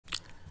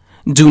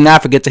Do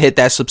not forget to hit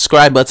that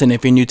subscribe button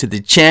if you're new to the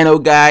channel,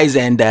 guys.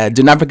 And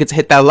do not forget to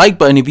hit that like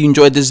button if you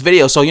enjoyed this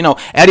video. So, you know,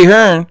 Eddie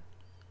Hearn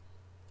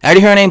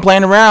ain't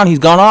playing around. He's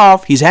gone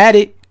off. He's had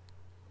it.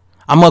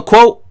 I'm going to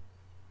quote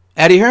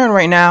Eddie Hearn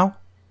right now.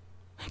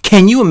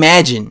 Can you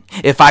imagine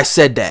if I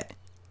said that?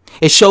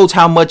 It shows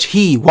how much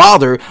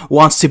Wilder,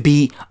 wants to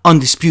be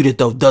undisputed,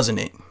 though, doesn't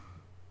it?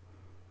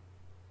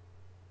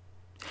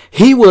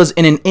 He was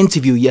in an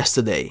interview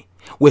yesterday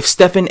with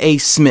Stephen A.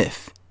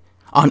 Smith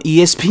on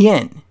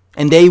ESPN.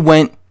 And they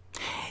went,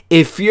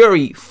 if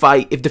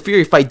the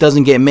Fury fight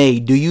doesn't get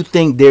made, do you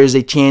think there's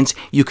a chance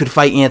you could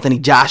fight Anthony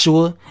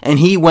Joshua? And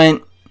he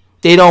went,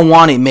 they don't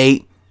want it,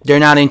 mate. They're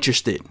not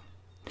interested.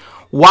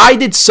 Why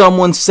didn't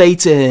someone say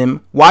to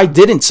him, well,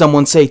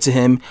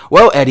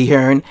 Eddie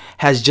Hearn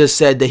has just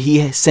said that he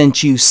has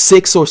sent you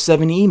 6 or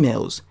 7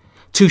 emails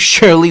to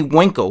Shelley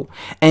Finkel,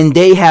 and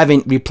they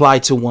haven't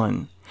replied to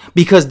one.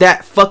 Because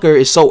that fucker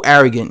is so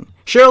arrogant.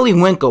 Shelley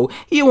Finkel,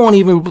 he won't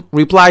even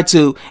reply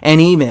to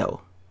an email.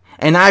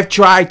 And I've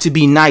tried to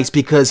be nice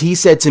because he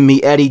said to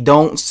me, Eddie,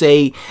 don't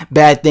say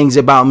bad things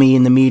about me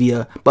in the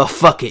media, but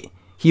fuck it.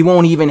 He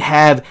won't even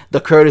have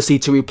the courtesy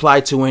to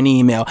reply to an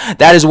email.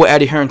 That is what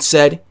Eddie Hearn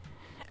said.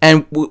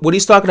 And what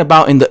he's talking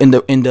about in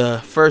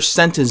the first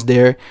sentence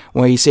there,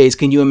 where he says,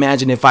 can you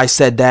imagine if I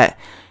said that?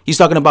 He's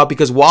talking about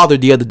because Wilder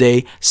the other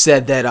day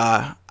said that,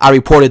 I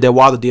reported that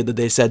Wilder the other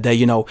day said that,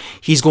 you know,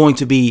 he has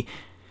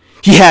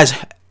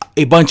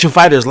a bunch of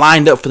fighters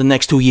lined up for the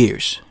next 2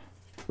 years.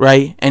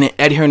 Right? And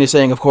Eddie Hearn is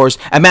saying, of course,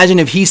 imagine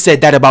if he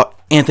said that about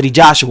Anthony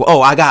Joshua. Oh,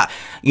 I got,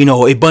 you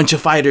know, a bunch of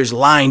fighters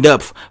lined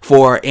up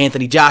for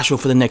Anthony Joshua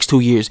for the next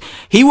 2 years.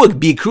 He would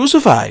be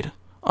crucified.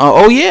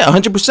 Oh, yeah,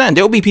 100%.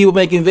 There will be people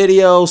making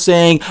videos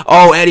saying,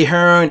 oh, Eddie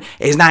Hearn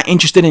is not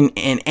interested in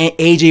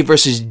AJ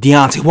versus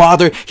Deontay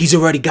Wilder. He's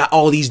already got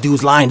all these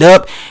dudes lined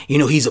up. You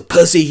know, he's a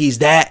pussy. He's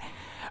that.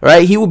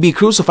 Right? He would be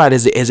crucified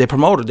as a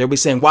promoter. They'll be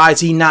saying, why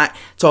is he not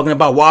talking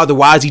about Wilder?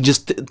 Why is he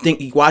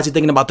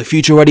thinking about the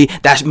future already?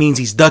 That means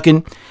he's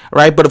ducking,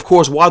 right? But of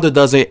course, Wilder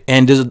does it,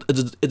 and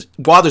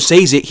Wilder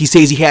says it. He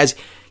says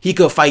he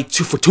could fight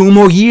for 2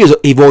 more years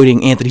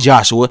avoiding Anthony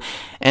Joshua,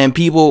 and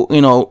people,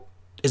 you know,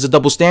 it's a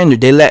double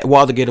standard. They let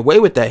Wilder get away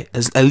with that,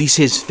 at least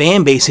his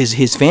fan base,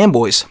 his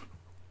fanboys,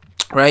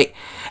 right?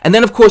 And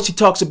then of course he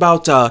talks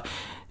about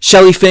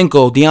Shelley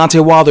Finkel,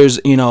 Deontay Wilder's,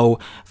 you know,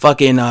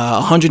 fucking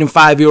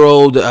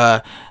 105-year-old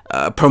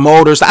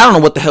promoters. I don't know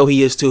what the hell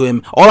he is to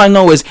him. All I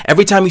know is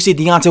every time you see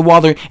Deontay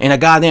Wilder in a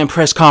goddamn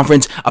press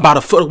conference about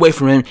a foot away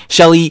from him,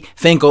 Shelley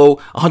Finkel,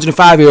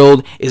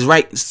 105-year-old, is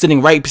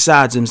sitting right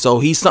beside him. So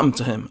he's something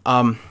to him.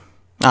 I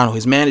don't know,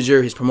 his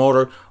manager, his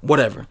promoter,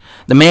 whatever.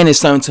 The man is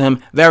something to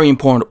him. Very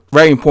important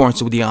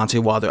to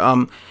Deontay Wilder.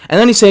 And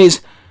then he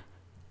says,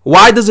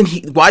 why doesn't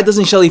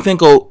Shelley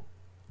Finkel?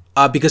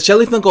 Because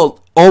Shelley Finkel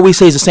always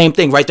says the same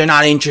thing, right? They're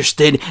not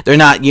interested. They're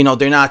not, you know,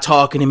 they're not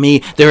talking to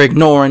me. They're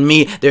ignoring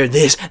me. They're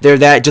this, they're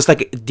that. Just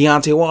like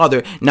Deontay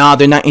Wilder. Nah,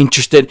 they're not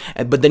interested.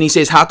 But then he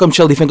says, how come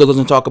Shelley Finkel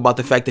doesn't talk about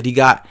the fact that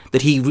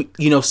he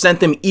you know,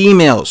 sent them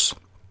emails,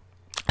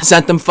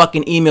 sent them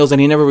fucking emails, and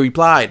he never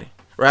replied,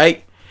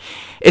 right?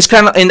 It's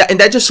kind of, and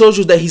that just shows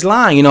you that he's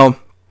lying, you know.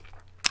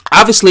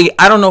 Obviously,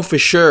 I don't know for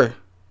sure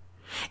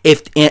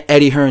if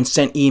Eddie Hearn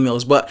sent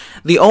emails, but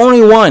the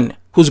only one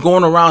who's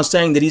going around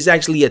saying that he's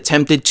actually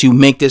attempted to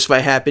make this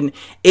fight happen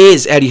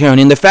is Eddie Hearn.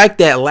 And the fact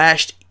that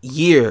last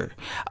year,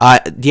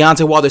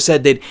 Deontay Wilder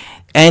said that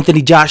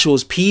Anthony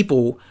Joshua's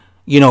people,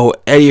 you know,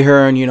 Eddie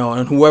Hearn, you know,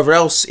 and whoever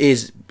else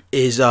is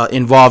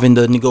involved in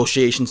the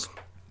negotiations,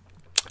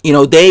 you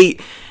know,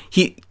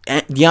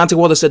 Deontay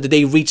Wilder said that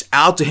they reached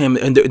out to him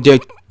and they're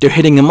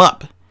hitting him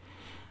up.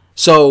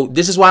 So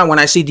this is why when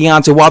I see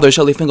Deontay Wilder or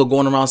Shelley Finkel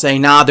going around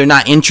saying, nah, they're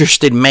not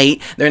interested,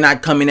 mate. They're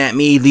not coming at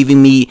me,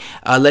 leaving me,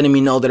 letting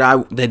me know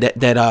that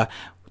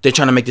they're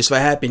trying to make this fight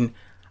happen.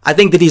 I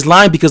think that he's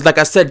lying because, like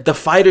I said, the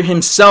fighter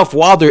himself,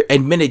 Wilder,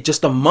 admitted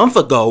just a month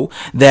ago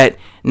that,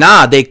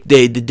 nah,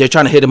 they're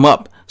trying to hit him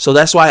up. So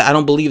that's why I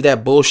don't believe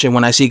that bullshit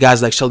when I see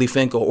guys like Shelley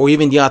Finkel or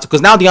even Deontay.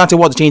 Because now Deontay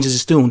Wilder changes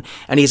his tune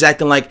and he's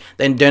acting like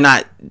they're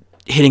not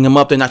hitting him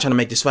up. They're not trying to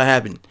make this fight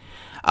happen.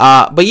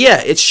 But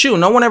yeah, it's true.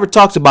 No one ever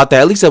talks about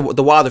that. At least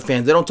the Wilder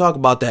fans, they don't talk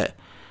about that.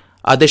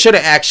 They should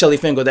have asked Shelley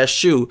Finkel, that's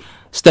true,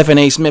 Stephen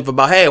A. Smith,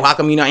 about, hey, how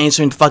come you're not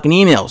answering the fucking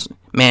emails,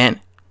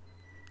 man?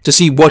 To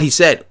see what he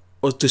said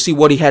or to see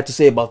what he had to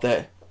say about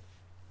that.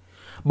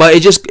 But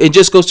it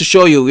just goes to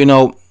show you, you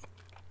know,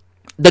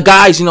 the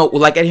guys, you know,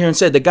 like Eddie Hearn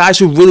said, the guys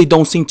who really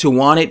don't seem to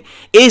want it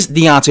is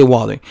Deontay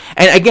Wilder.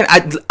 And again,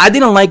 I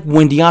didn't like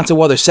when Deontay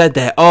Wilder said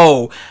that,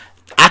 oh,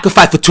 I could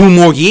fight for 2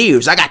 more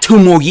years. I got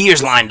 2 more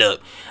years lined up.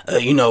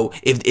 You know,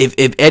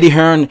 if Eddie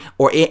Hearn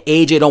or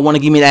AJ don't want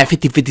to give me that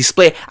 50-50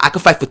 split, I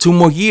could fight for 2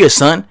 more years,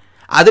 son.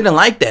 I didn't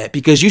like that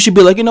because you should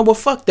be like, you know what,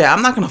 fuck that.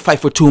 I'm not going to fight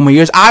for 2 more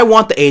years. I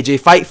want the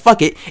AJ fight.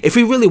 Fuck it. If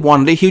he really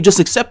wanted it, he'll just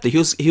accept it.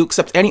 He'll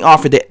accept any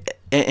offer that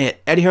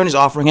Eddie Hearn is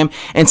offering him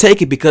and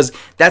take it because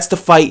that's the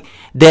fight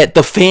that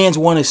the fans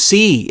want to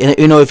see. And,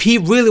 you know, if he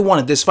really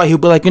wanted this fight, he'll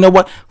be like, you know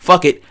what,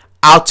 fuck it.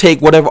 I'll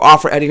take whatever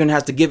offer Eddie Hearn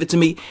has to give it to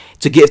me,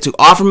 to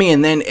offer me,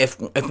 and then if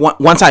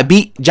once I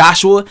beat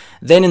Joshua,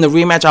 then in the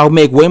rematch I'll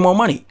make way more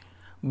money.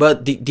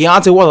 But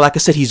Deontay Wilder, like I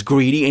said, he's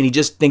greedy and he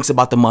just thinks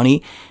about the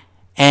money.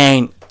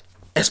 And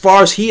as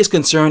far as he is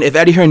concerned, if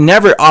Eddie Hearn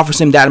never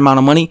offers him that amount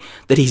of money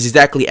that he's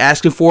exactly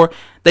asking for,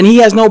 then he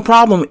has no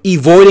problem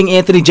avoiding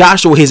Anthony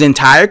Joshua his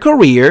entire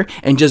career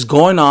and just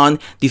going on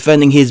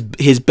defending his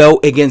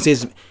belt against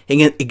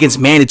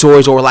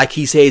mandatories, or like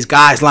he says,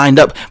 guys lined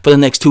up for the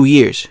next 2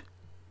 years.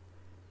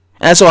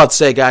 And that's all I have to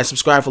say, guys.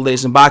 Subscribe for the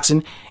latest in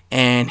boxing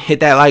and hit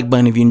that like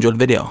button if you enjoyed the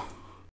video.